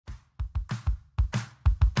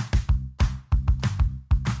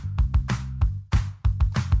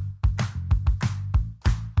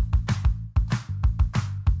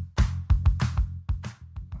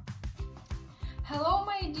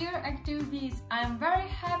I am very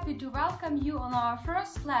happy to welcome you on our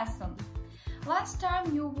first lesson. Last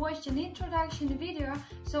time you watched an introduction video,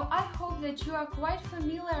 so I hope that you are quite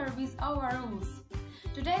familiar with our rules.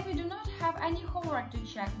 Today we do not have any homework to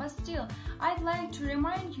check, but still, I'd like to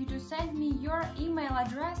remind you to send me your email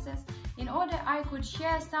addresses in order I could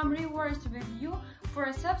share some rewards with you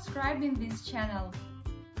for subscribing this channel.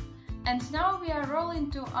 And now we are rolling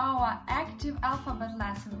to our active alphabet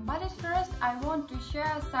lesson, but at first I want to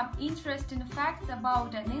share some interesting facts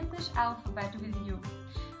about an English alphabet with you.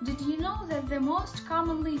 Did you know that the most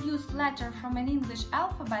commonly used letter from an English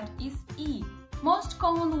alphabet is E? Most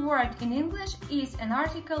common word in English is an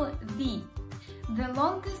article the. The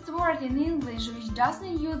longest word in English which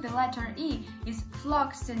doesn't use the letter E is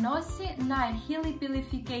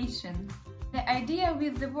floxenosinihilipilification. The idea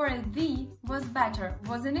with the word the was better,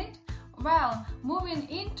 wasn't it? Well, moving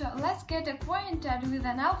into, let's get acquainted with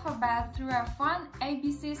an alphabet through a fun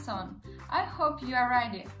ABC song. I hope you are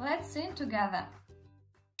ready. Let's sing together.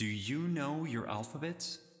 Do you know your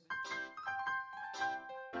alphabets?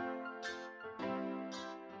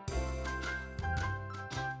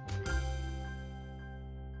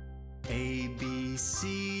 A, B,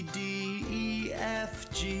 C, D, E,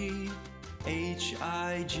 F, G, H,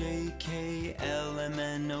 I, J, K, L, M,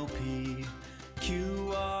 N, O, P,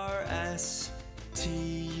 Q, R, S, T,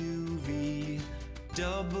 U, V,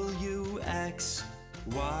 W, X,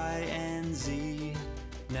 Y, and Z.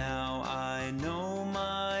 Now I know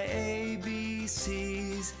my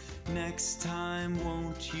ABCs. Next time,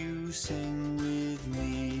 won't you sing with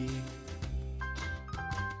me?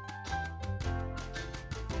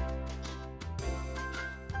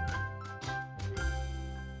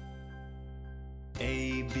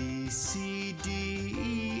 A, B, C, D,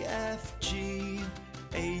 E, F, G,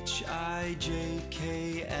 H, I, J,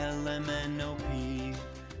 K, L, M, N, O, P,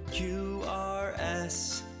 Q, R,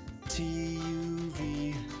 S, T, U,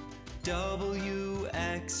 V, W,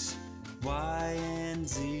 X, Y, and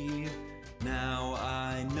Z. Now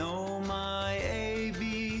I know my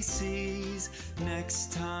ABCs.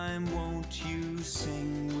 Next time, won't you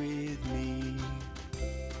sing with me?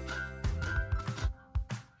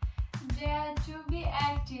 Dare to be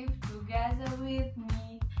active together with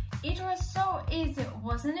me. It was so easy,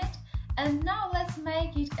 wasn't it? And now let's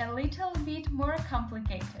make it a little bit more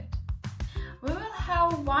complicated. We will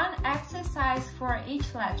have one exercise for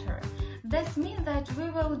each letter. This means that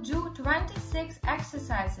we will do 26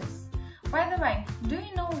 exercises. By the way, do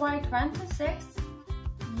you know why 26?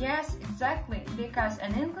 Yes, exactly, because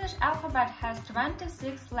an English alphabet has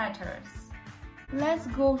 26 letters. Let's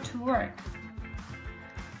go to work.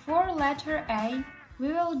 For letter A,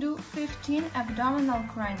 we will do 15 abdominal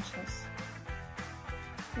crunches.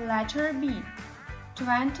 Letter B,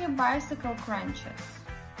 20 bicycle crunches.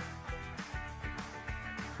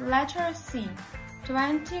 Letter C,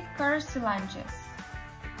 20 curtsy lunges.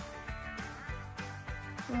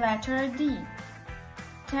 Letter D,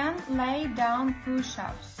 10 lay-down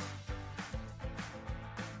push-ups.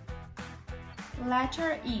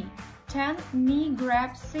 Letter E, 10 knee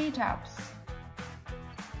grab sit-ups.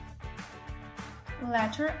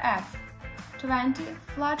 Letter F, 20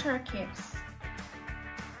 flutter kicks.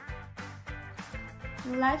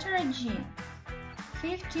 Letter G,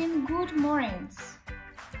 15 good mornings.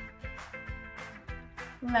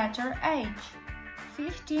 Letter H,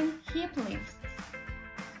 15 hip lifts.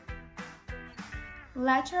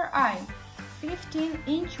 Letter I, 15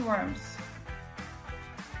 inchworms.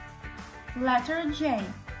 Letter J,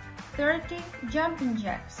 30 jumping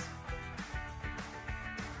jacks.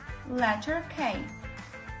 Letter K,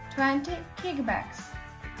 20 kickbacks.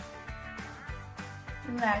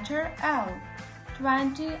 Letter L,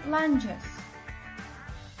 20 lunges.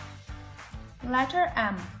 Letter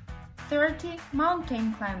M, 30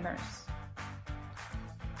 mountain climbers.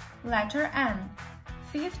 Letter N,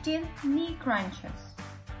 15 knee crunches.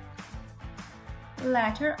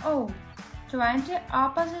 Letter O, 20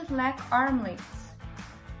 opposite leg arm lifts.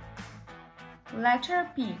 Letter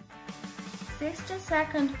P,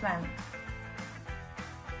 60-second plank.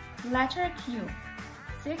 Letter Q,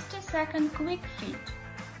 60-second quick feet.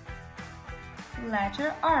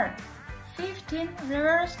 Letter R, 15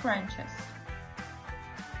 reverse crunches.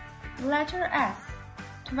 Letter S,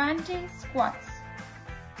 20 squats.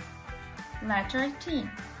 Letter T,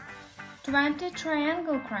 20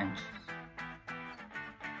 triangle crunches.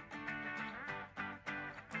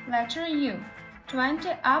 Letter U, 20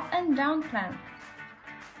 up and down plank.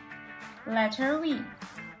 Letter V,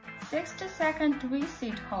 60-second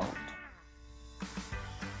V-sit hold.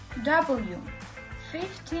 W,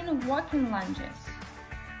 15 walking lunges.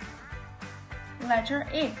 Letter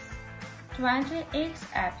X, 20 X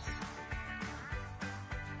abs.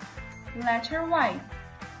 Letter Y.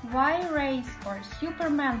 Y raise or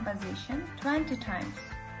Superman position 20 times.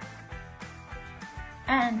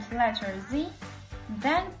 And letter Z.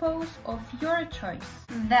 Then pose of your choice.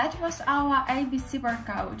 That was our ABC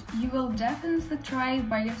workout. You will definitely try it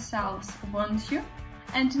by yourselves, won't you?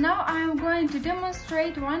 And now I am going to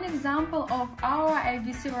demonstrate one example of our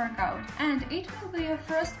ABC workout, and it will be your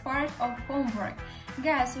first part of homework.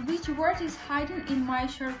 Guess which word is hiding in my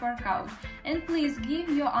short workout, and please give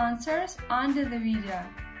your answers under the video.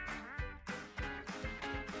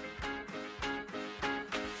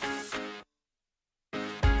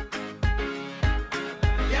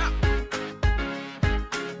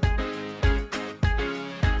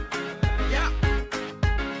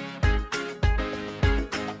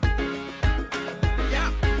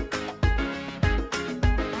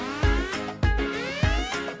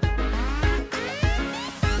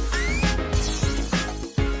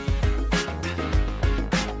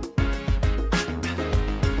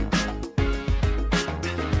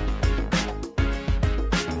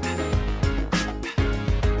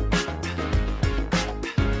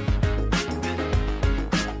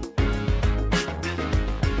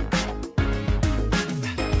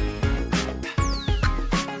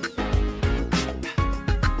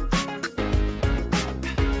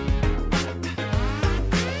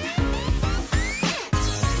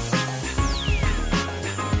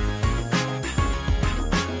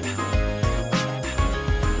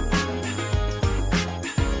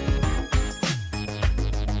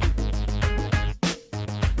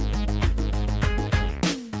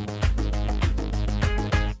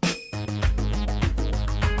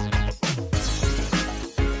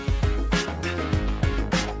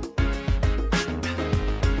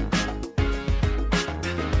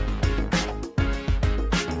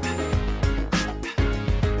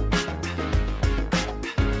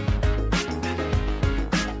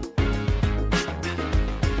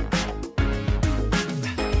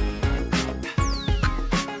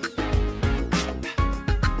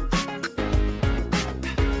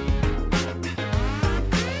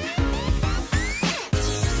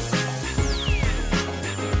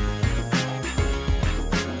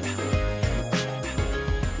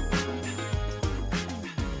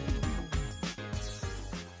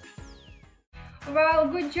 Well,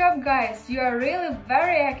 good job guys, you are really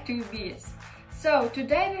very active bees. So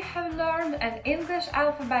today we have learned an English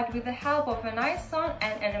alphabet with the help of a nice song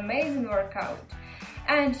and an amazing workout.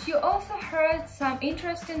 And you also heard some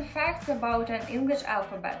interesting facts about an English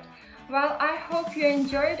alphabet. Well, I hope you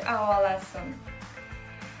enjoyed our lesson.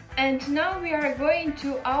 And now we are going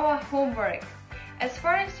to our homework. As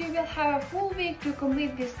far as you will have a full week to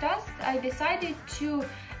complete this task, I decided to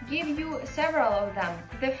give you several of them.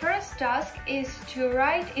 The first task is to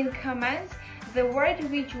write in comments the word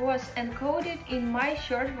which was encoded in my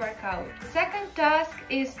short workout. The second task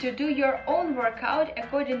is to do your own workout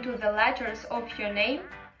according to the letters of your name.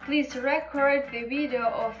 Please record the video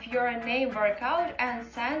of your name workout and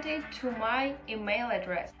send it to my email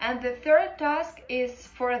address. And the third task is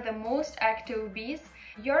for the most active bees.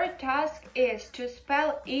 Your task is to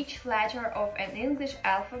spell each letter of an English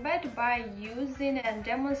alphabet by using and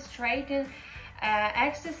demonstrating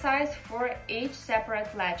exercise for each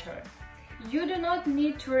separate letter. You do not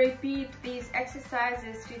need to repeat these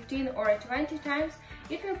exercises 15 or 20 times.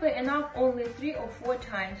 It will be enough only 3 or 4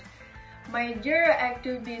 times. My dear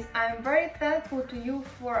active bees, I am very thankful to you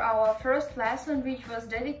for our first lesson, which was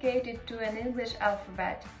dedicated to an English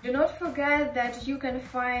alphabet. Do not forget that you can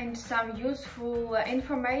find some useful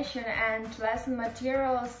information and lesson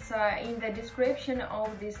materials in the description of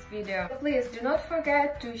this video. Please do not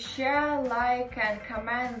forget to share, like and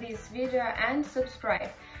comment this video and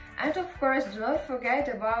subscribe. And of course, do not forget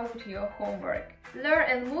about your homework. Learn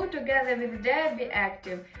and move together with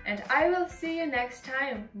DAREBEACTIVE, and I will see you next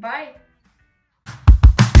time. Bye!